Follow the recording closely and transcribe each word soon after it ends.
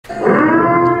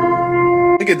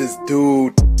at this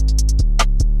dude.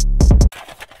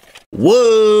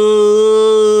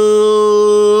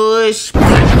 Whoosh,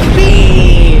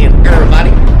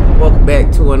 everybody, welcome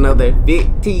back to another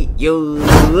video.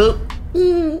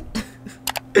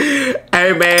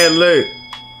 Hey man, look,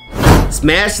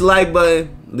 smash the like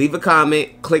button, leave a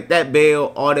comment, click that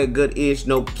bell, all that good ish,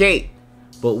 no cake.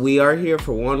 But we are here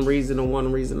for one reason and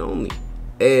one reason only.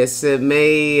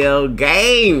 SML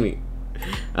gaming.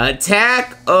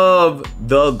 Attack of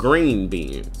the green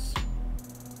beans.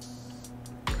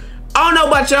 I don't know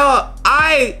about y'all.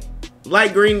 I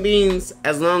like green beans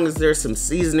as long as there's some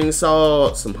seasoning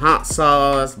salt, some hot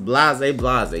sauce, blase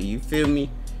blase. You feel me?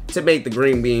 To make the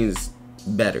green beans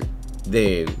better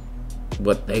than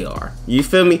what they are. You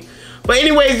feel me? But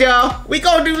anyways, y'all, we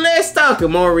gonna do less talking,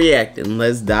 more reacting.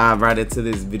 Let's dive right into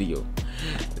this video.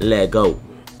 Let go.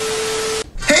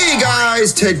 Hey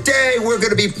guys, today we're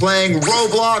gonna be playing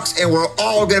Roblox, and we're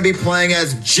all gonna be playing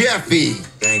as Jeffy.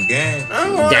 Gang, gang.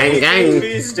 Gang, gang.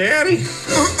 Peace, daddy.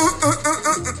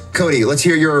 Cody, let's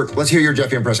hear your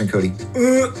Jeffy impression, Cody.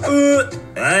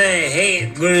 I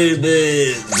hate green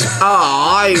beans. Oh,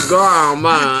 I girl,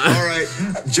 man. All right,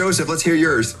 Joseph, let's hear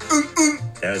yours.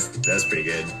 That's pretty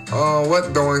good. Oh, what's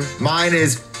going? Mine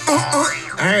is.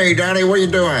 Hey, Daddy, what you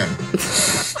doing?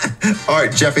 All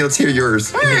right, Jeffy, let's hear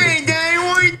yours. Hey, Daddy,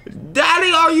 what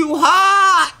Daddy, are you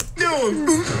hot? you doing?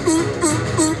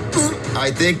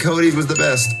 I think Cody's was the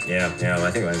best. Yeah,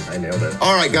 I think I nailed it.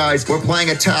 All right, guys, we're playing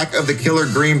Attack of the Killer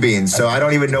Green Beans, so I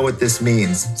don't even know what this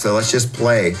means. So let's just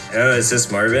play. Oh, is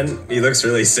this Marvin? He looks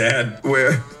really sad.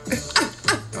 Where?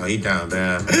 Oh, he down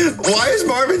bad. Why is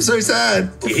Marvin so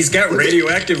sad? He's got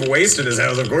radioactive waste in his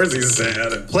house. Of course he's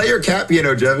sad. Play your cat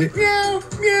piano, Jeffy. Meow,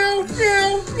 meow,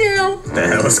 meow, meow. What the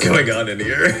hell is going on in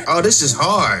here? Oh, this is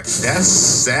hard. That's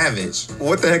savage.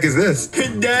 What the heck is this?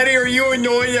 Daddy, are you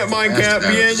annoyed at my cat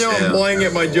piano? I'm playing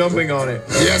it by jumping on it.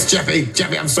 Yes, Jeffy.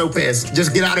 Jeffy, I'm so pissed.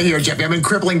 Just get out of here, Jeffy. I'm in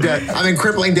crippling debt. I don't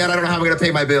know how I'm going to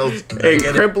pay my bills. A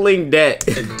crippling debt.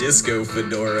 A disco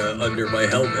fedora under my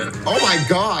helmet. Oh my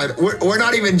God. We're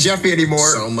not even Jeffy anymore.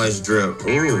 So much drip.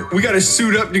 Ooh. We gotta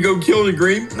suit up to go kill the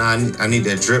green. Nah, I need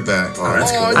that drip back. Oh, that's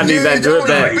cool. I need that drip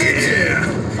back. Yeah.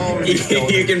 Oh,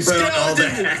 You can put on all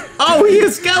that. Oh, he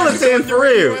a skeleton for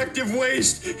real. radioactive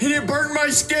waste, and it burned my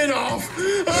skin off.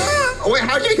 Ah! Wait,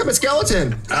 how'd you become a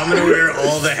skeleton? I'm gonna wear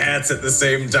all the hats at the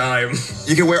same time.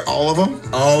 You can wear all of them?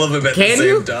 All of them at Can the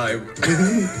you? same time.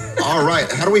 All right.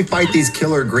 How do we fight these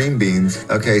killer green beans?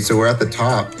 Okay, so we're at the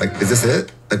top. Like, is this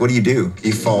it? Like, what do?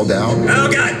 You fall down? Oh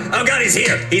God, he's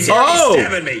here. He's here. Oh. He's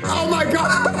stabbing me. Oh my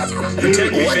God.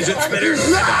 Protect me, fidget spinner.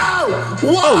 No!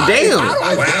 Oh, damn.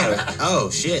 Wow. Oh,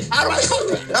 shit. How do I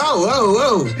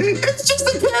Oh, whoa. It's just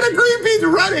a can of green beans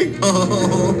running.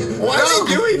 Oh. Why are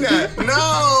they doing that?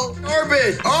 No.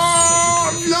 Orbit.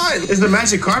 Oh, I'm done. Is the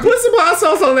magic carpet? Put some hot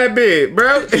sauce on that bed,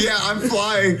 bro. Yeah, I'm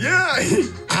flying. Yeah.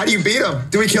 How do you beat him?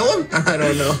 Do we kill him? I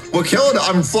don't know. We'll kill him.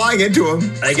 I'm flying into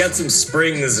him. I got some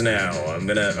springs now.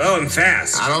 I'm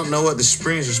fast. I don't know what the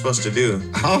springs are supposed to do.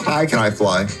 How high can I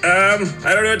fly? I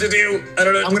don't know what to do. I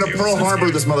don't know what I'm to gonna do. Pearl So Harbor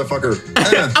scared. this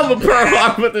motherfucker. I'm a Pearl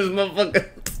Harbor with this motherfucker.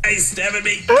 He's stabbing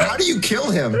me. How do you kill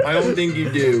him? I don't think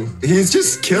you do. He's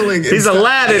just killing. He's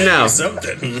Aladdin now.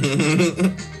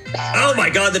 Something. Oh my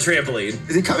God, the trampoline.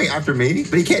 Is he coming after me?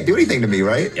 But he can't do anything to me,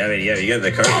 right? Yeah, you got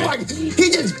the Oh carpet. my!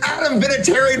 He just Adam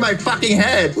Vinatieri'd my fucking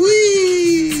head.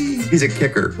 Whee! He's a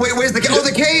kicker. Wait, where's the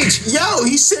the cage? Yo,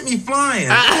 he sent me flying.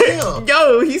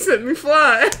 Yo, he sent me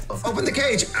flying. Open the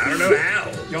cage. I don't know how.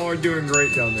 Y'all are doing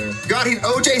great down there. God, he's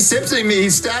O.J. Simpsoning me.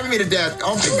 He's stabbing me to death.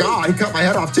 Oh my God, he cut my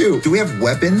head off too. Do we have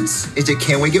weapons?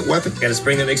 Can we get weapons? Got a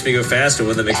spring that makes me go fast, or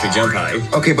one that makes me jump high.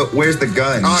 Okay, but where's the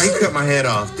gun? Oh, he cut my head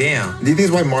off. Damn. Do you think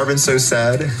that's why Marvin's so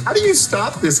sad? How do you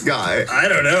stop this guy? I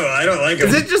don't know. I don't like him.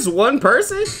 Is it just one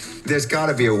person? There's got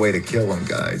to be a way to kill him,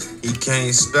 guys. He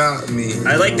can't stop me.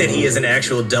 I like that he is an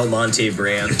actual Del Monte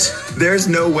brand. There's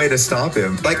no way to stop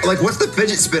him. Like what's the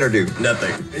fidget spinner do?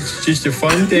 Nothing. It's just a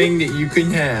fun thing that you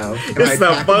can have. Can I It's a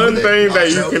attack him fun with it? thing that Oh,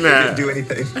 you no, can it didn't have. do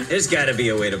anything. There's got to be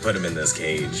a way to put him in this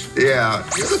cage. Yeah,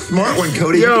 you're the smart one,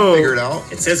 Cody. You Yo. can figure it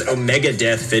out. It says Omega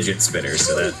Death Fidget Spinner,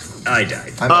 so that I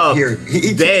died. I'm Oh, up here. He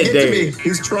can't dead, get to me. dead.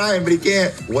 He's trying, but he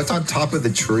can't. What's on top of the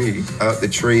tree? The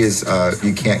tree is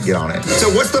you can't get on it. So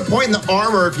what's the point in the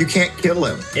armor if you can't kill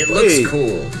him? It looks Wait.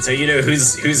 cool, so you know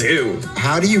who's who.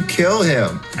 How do you kill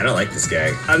him? I don't like this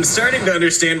guy. I'm starting to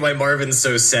understand why Marvin's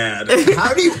so sad.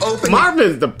 How do you open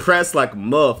Marvin's depressed like a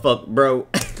motherfucker, bro.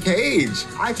 the cage?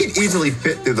 I can easily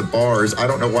fit through the bars. I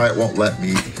don't know why it won't let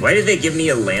me. Why did they give me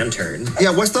a lantern?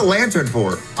 Yeah, what's the lantern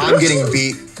for? I'm getting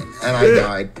beat and I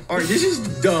died. All right, this is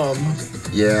dumb.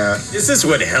 Yeah. This is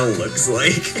what hell looks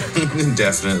like.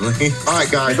 Definitely. All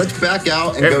right, guys, let's back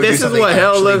out and If go this do is something what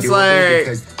hell actually looks doable, like-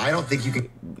 because I don't think you can.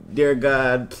 Dear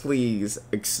God, please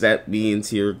accept me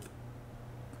into your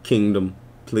kingdom,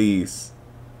 please.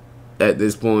 At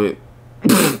this point.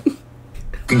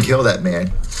 Can kill that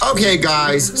man. Okay,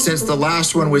 guys, since the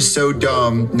last one was so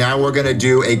dumb, now we're gonna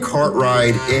do a cart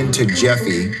ride into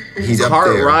Jeffy. He's up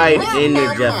Cart there. ride into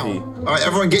Jeffy. All right,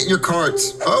 everyone, get in your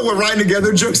carts. Oh, we're riding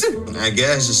together, Joseph. I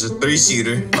guess it's a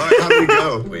 3-seater. All right, how do we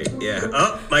go? Wait, yeah.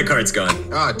 Oh, my card's gone.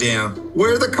 Oh, damn.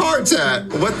 Where are the carts at?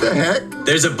 What the heck?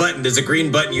 There's a button. There's a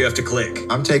green button you have to click.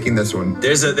 I'm taking this one.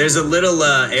 There's a little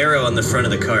arrow on the front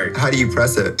of the cart. How do you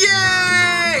press it? Yay!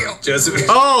 Joseph.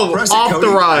 Oh, Press it, off Cody.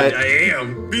 the ride. I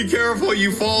am. Be careful,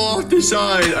 you fall off the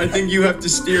side. I think you have to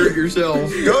steer it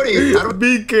yourself. Cody, how do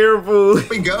Be careful.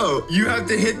 we go? You have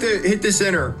to hit the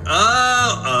center.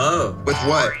 Oh. With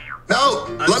what? No,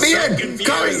 I'm let me so in.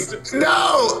 confused. Cody,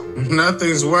 no.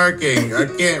 Nothing's working. I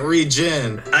can't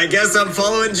regen. I guess I'm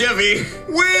following Jeffy.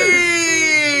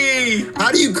 Whee!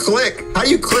 How do you click? How do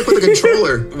you click with a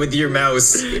controller? With your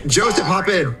mouse. Joseph, hop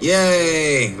in.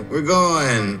 Yay! We're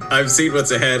going. I've seen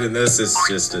what's ahead, and this is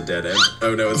just a dead end.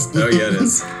 Oh no, it's yeah, it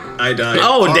is. I died. Oh,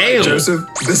 All right, damn. Joseph,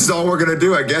 this is all we're gonna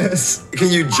do, I guess. Can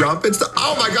you jump and stuff?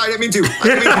 Oh my God, I didn't mean to. I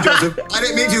didn't mean to, Joseph. I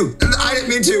didn't mean to. I didn't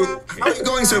mean to. How are you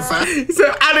going so fast? He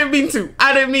said, I didn't mean to.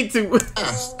 I didn't mean to.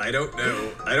 I don't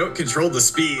know. I don't control the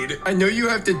speed. I know you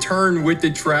have to turn with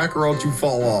the track or else you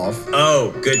fall off.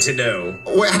 Oh, good to know.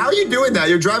 Wait, how are you doing that?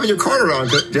 You're driving your car around,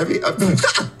 Jeffy.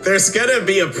 There's gonna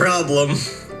be a problem.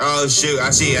 Oh, shoot.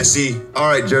 I see. All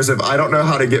right, Joseph, I don't know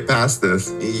how to get past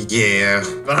this. Yeah.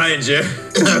 Behind you.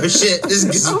 Oh, shit. This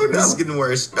is getting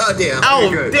worse. Oh, damn. Oh,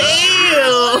 good.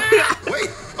 damn. Wait,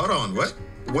 hold on.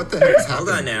 What the heck is Hold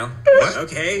happening? on now. What?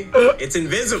 Okay. It's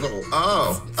invisible.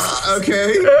 Oh,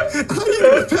 okay. How do you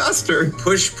get past her?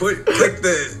 Click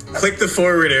the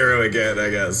forward arrow again, I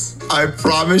guess. I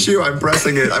promise you, I'm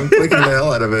pressing it. I'm clicking the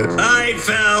hell out of it. I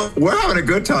fell. We're having a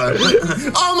good time.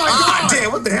 Oh my God!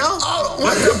 Damn, what the hell? Oh,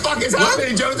 what the fuck is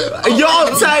happening, Joseph? Y'all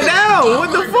upside down.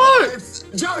 What the fuck?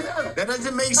 Joseph, That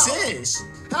doesn't make sense.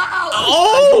 how?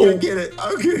 Oh. I can't get it.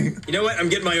 Okay. You know what? I'm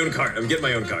getting my own cart.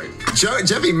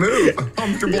 Jeffy, move.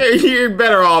 Comfortable You're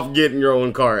better off getting your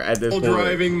own car at this point.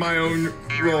 driving my own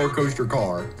roller coaster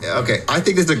car. Yeah, okay, I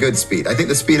think this is a good speed. I think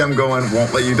the speed I'm going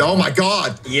won't let you. Oh my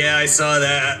God. Yeah, I saw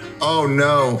that. Oh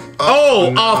no.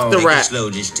 Oh, off the Take it rack. slow.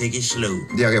 Just take it slow.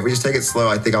 Yeah, okay, if we just take it slow,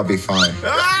 I think I'll be fine.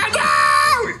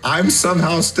 I'm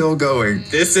somehow still going.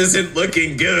 This isn't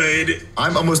looking good.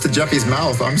 I'm almost to Jeffy's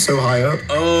mouth. I'm so high up.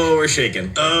 Oh, we're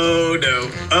shaking. Oh no.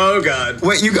 Oh God.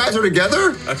 Wait, you guys are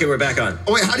together? Okay, we're back on.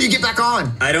 Oh, wait, how do you get back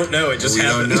on? I don't know. It just We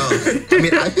don't happened. know. I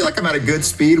mean, I feel like I'm at a good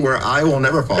speed where I will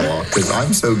never fall off because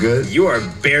I'm so good. You are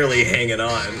barely hanging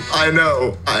on. I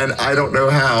know, and I don't know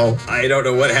how. I don't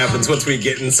know what happens once we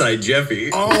get inside Jeffy.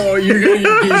 Oh, you're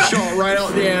gonna get shot right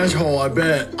out the asshole, I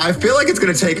bet. I feel like it's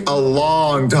gonna take a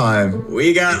long time.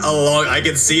 We got a long. I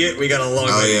can see it. We got a long.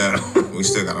 Oh, way yeah. to go. We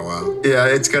still got a while. Yeah,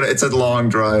 it's a long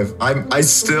drive. I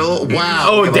still wow.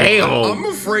 Oh, damn. I'm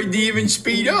afraid to even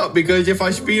speed up because if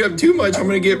I speed up too much, I'm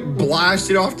gonna get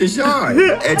blasted off the side.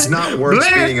 It's not worth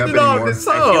speeding up Blasted on anymore. the I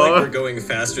feel like we're side. going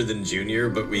faster than Junior,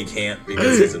 but we can't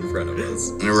because he's in front of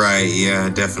us. Right, yeah,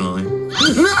 definitely.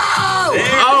 No!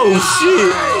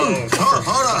 Oh,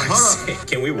 Hold on.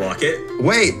 Can we walk it?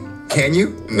 Wait, can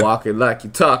you? shit. Walk it like you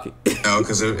talk it. No,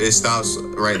 because it stops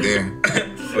right there.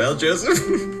 Well, Joseph,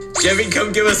 Jeffy,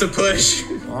 come give us a push.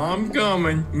 I'm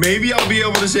coming. Maybe I'll be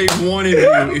able to save one of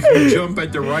you if you jump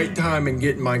at the right time and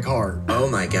get in my car. Oh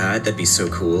my God, that'd be so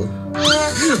cool.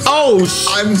 Oh,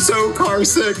 I'm so car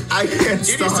sick. I can't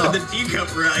You're just on stop. the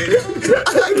teacup ride.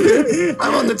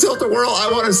 I'm on the tilt-a-whirl. I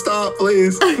want to stop,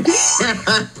 please. I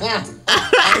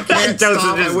can't Joseph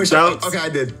stop. I just wish jumps. okay, I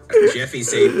did. Jeffy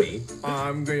saved me.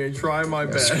 I'm gonna try my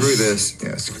best. Screw this.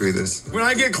 Yeah, screw this. When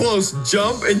I get close,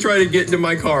 jump and try to get into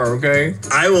my car, okay?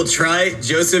 I will try.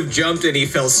 Joseph jumped and he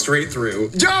fell straight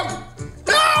through. Jump!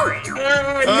 No!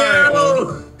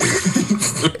 No!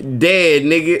 dead,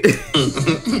 nigga.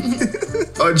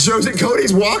 Joseph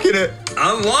Cody's walking it.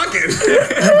 I'm walking. You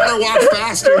better walk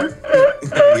faster.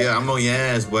 Yeah, I'm on your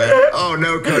ass, boy. Oh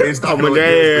no, Cody, it's not Oh my really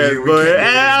good for god, you. We boy.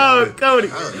 can't do this. Oh, Cody.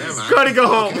 Oh, never mind. Cody, go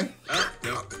home.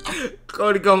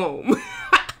 Cody, go home.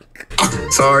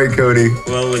 Sorry, Cody.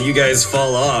 Well, when you guys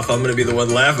fall off, I'm gonna be the one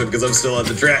laughing because I'm still on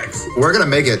the tracks. We're gonna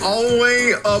make it. All the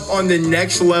way up on the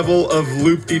next level of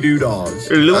loop-de-doo-dolls.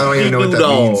 I don't even know what that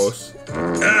means.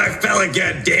 I fell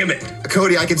again, damn it.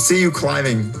 Cody, I can see you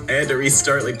climbing. I had to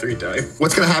restart like 3 times.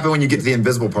 What's gonna happen when you get to the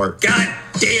invisible part? God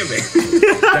damn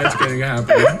it. That's gonna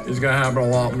happen. It's gonna happen a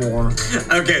lot more.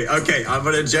 Okay, I'm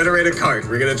gonna generate a cart.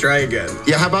 We're gonna try again.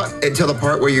 Yeah, how about until the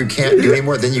part where you can't do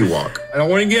anymore, then you walk. I don't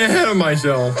want to get ahead of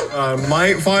myself. I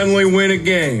might finally win a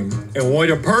game. And what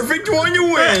a perfect one to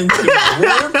win. The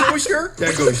roller coaster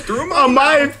that goes through my I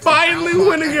might mouth. finally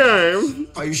win a game.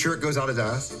 Are you sure it goes out his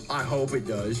ass? I hope it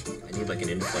does. I need like an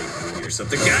inflate movie or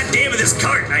something. God damn it, this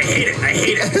cart. I hate it.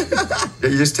 Yeah,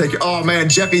 you just take your, oh man,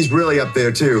 Jeffy's really up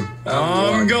there too.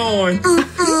 I'm going.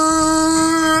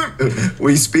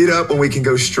 We speed up when we can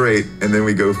go straight, and then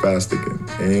we go fast again.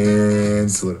 And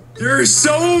slow. There's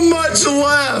so much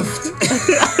left.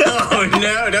 Oh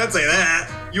no, don't say that.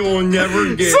 You'll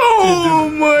never get So to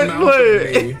the much mouth of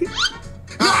left. me.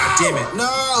 God damn it. No!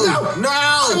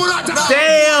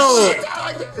 Damn.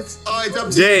 Oh, it's up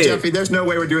to Damn. you, Jeffy. There's no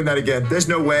way we're doing that again. There's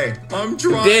no way. I'm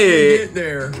trying Dead. to get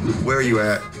there. Where are you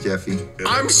at, Jeffy?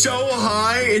 I'm so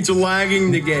high, it's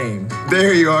lagging the game.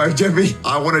 There you are, Jeffy.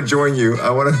 I want to join you.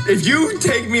 If you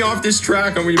take me off this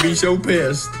track, I'm gonna be so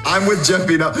pissed. I'm with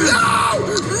Jeffy now. No!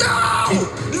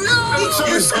 I'm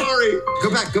so sorry.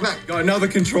 Go back. God, now the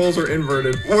controls are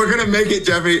inverted. We're gonna make it,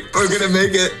 Jeffy. We're gonna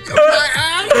make it.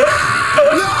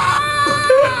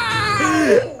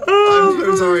 I'm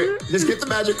so sorry. Just get the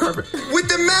magic carpet. With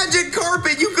the magic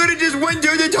carpet, you could have just went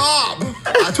to the top.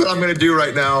 That's what I'm gonna do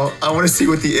right now. I want to see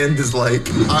what the end is like.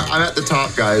 I'm at the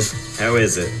top, guys. How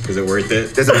is it? Is it worth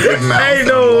it? There's a big mouth. Ain't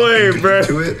no way, bro.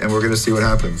 To it, and we're gonna see what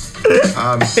happens.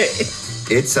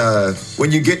 It's when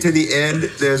you get to the end,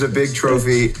 there's a big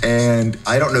trophy, and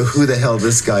I don't know who the hell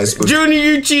this guy's supposed Junior,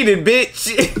 you cheated, bitch.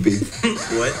 to be.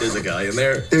 What? There's a guy in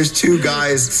there? There's 2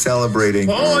 guys celebrating.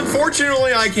 Well,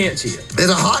 unfortunately, I can't see it. There's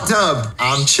a hot tub.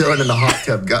 I'm chilling in the hot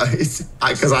tub, guys.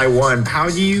 Because I won. How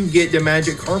do you get the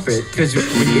magic carpet? Because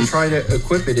when you try to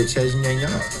equip it, it says no.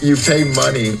 You pay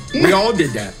money. We all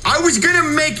did that. I was gonna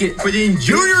make it, but then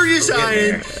Junior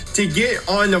decided to get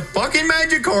on the fucking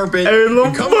magic carpet And the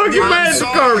and come fucking up magic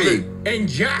carpet. and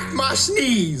jack my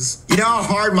sneeze. You know how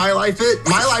hard my life is?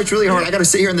 My life's really hard. I gotta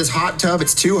sit here in this hot tub.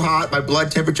 It's too hot. My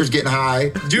blood temperature's getting high.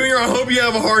 Junior, I hope you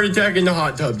have a heart attack in the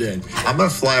hot tub then. I'm gonna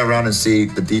fly around and see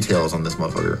the details on this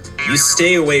motherfucker. You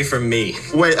stay away from me.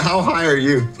 Wait, how high are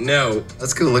you? No.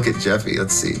 Let's go look at Jeffy.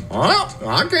 Let's see. Well,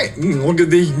 I can't look at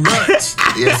these nuts.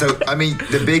 Yeah, so I mean,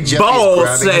 the big Jeffy's Balls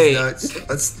grabbing say. his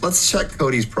nuts. Let's check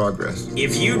Cody's progress.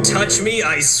 If you touch me,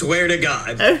 I swear to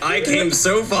God, I came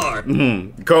so far.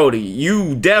 Cody,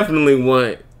 you definitely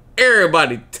want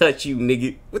everybody to touch you,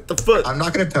 nigga. What the fuck? I'm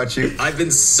not gonna touch you. I've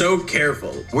been so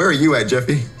careful. Where are you at,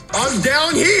 Jeffy? I'm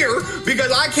down here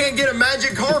because I can't get a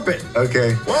magic carpet.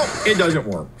 Okay. Well, it doesn't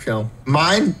work, so.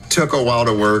 Mine took a while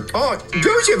to work. Oh,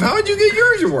 Joseph, how'd you get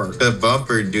yours to work? The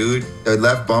bumper, dude. The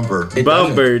left bumper.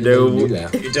 Bumper, dude.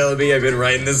 You're telling me I've been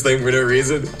riding this thing for no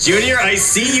reason? Junior, I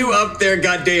see you up there,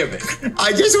 goddammit.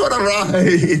 I just want to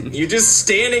ride. You're just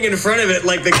standing in front of it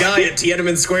like the guy at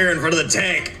Tiananmen Square in front of the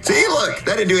tank. See, look,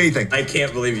 that didn't do anything. I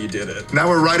can't believe you did it. Now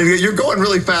we're riding it. You're going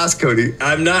really fast, Cody.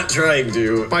 I'm not trying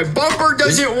to. My bumper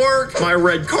doesn't work. My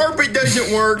red carpet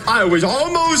doesn't work. I was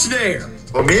almost there.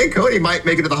 Well, me and Cody might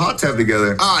make it to the hot tub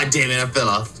together. Ah, damn it, I fell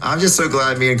off. I'm just so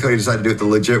glad me and Cody decided to do it the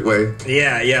legit way.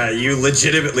 Yeah, you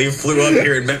legitimately flew up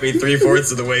here and met me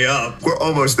 3/4 of the way up. We're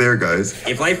almost there, guys.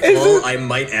 If I fall, I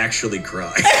might actually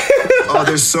cry. Oh,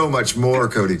 there's so much more,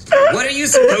 Cody. What are you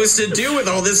supposed to do with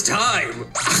all this time?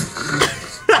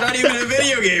 It's not even a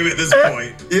video game at this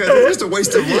point. Yeah, it's just a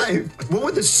waste of life. What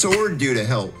would the sword do to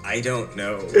help? I don't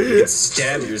know. You can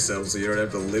stab yourself so you don't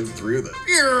have to live through them.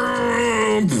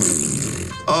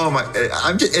 Oh my,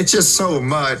 it's just so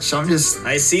much.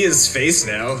 I see his face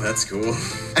now. That's cool.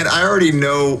 And I already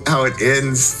know how it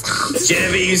ends.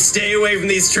 Chevy, you stay away from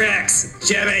these tracks.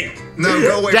 Chevy, No,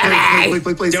 go away,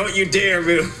 please. don't you dare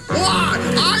move. What?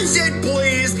 I said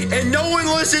please, and no one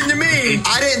listened to me.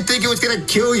 I didn't think it was gonna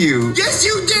kill you. Yes,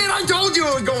 you did. I told you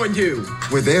it was going to.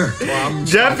 We're there.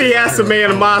 Jeffy has some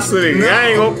animosity. I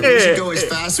ain't gonna We should care. go as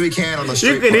fast as we can on the You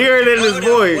straight can part. hear it in his Oh,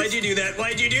 no. Why'd voice. you do that?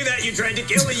 Why'd you do that? You tried to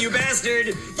kill me, you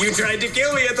bastard. You tried to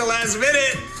kill me at the last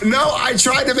minute. No, I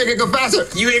tried to make it go faster.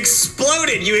 You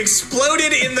exploded. You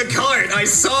exploded in the cart. I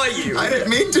saw you. I didn't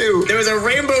mean to. There was a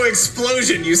rainbow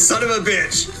explosion, you son of a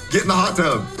bitch. Get in the hot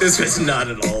tub. This was not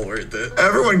at all worth it.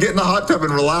 Everyone get in the hot tub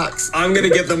and relax. I'm gonna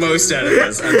get the most out of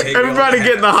this. I'm taking Everybody all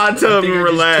get in the hot tub and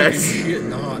relax. Get in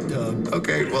the hot tub.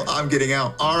 Okay, well, I'm getting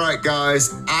out. All right,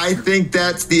 guys. I think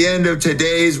that's the end of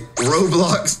today's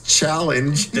Roblox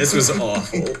challenge. This was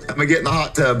awful. I'm gonna get in the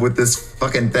hot tub with this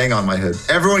fucking thing on my head.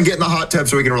 Everyone get in the hot tub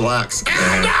so we can relax.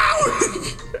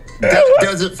 That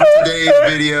does it for today's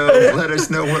video. Let us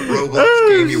know what Roblox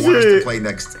game you want us to play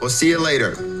next. We'll see you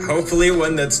later. Hopefully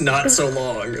one that's not so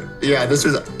long. Yeah, this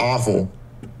was awful.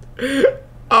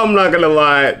 I'm not gonna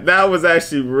lie, that was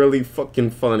actually really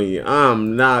fucking funny.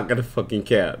 I'm not gonna fucking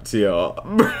cap, y'all.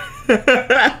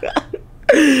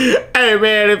 Hey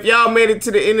man, if y'all made it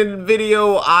to the end of the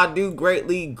video, I do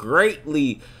greatly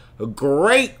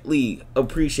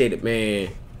appreciate it, man.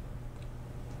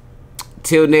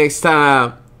 Till next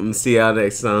time, I'm gonna see y'all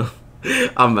next time.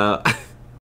 I'm out.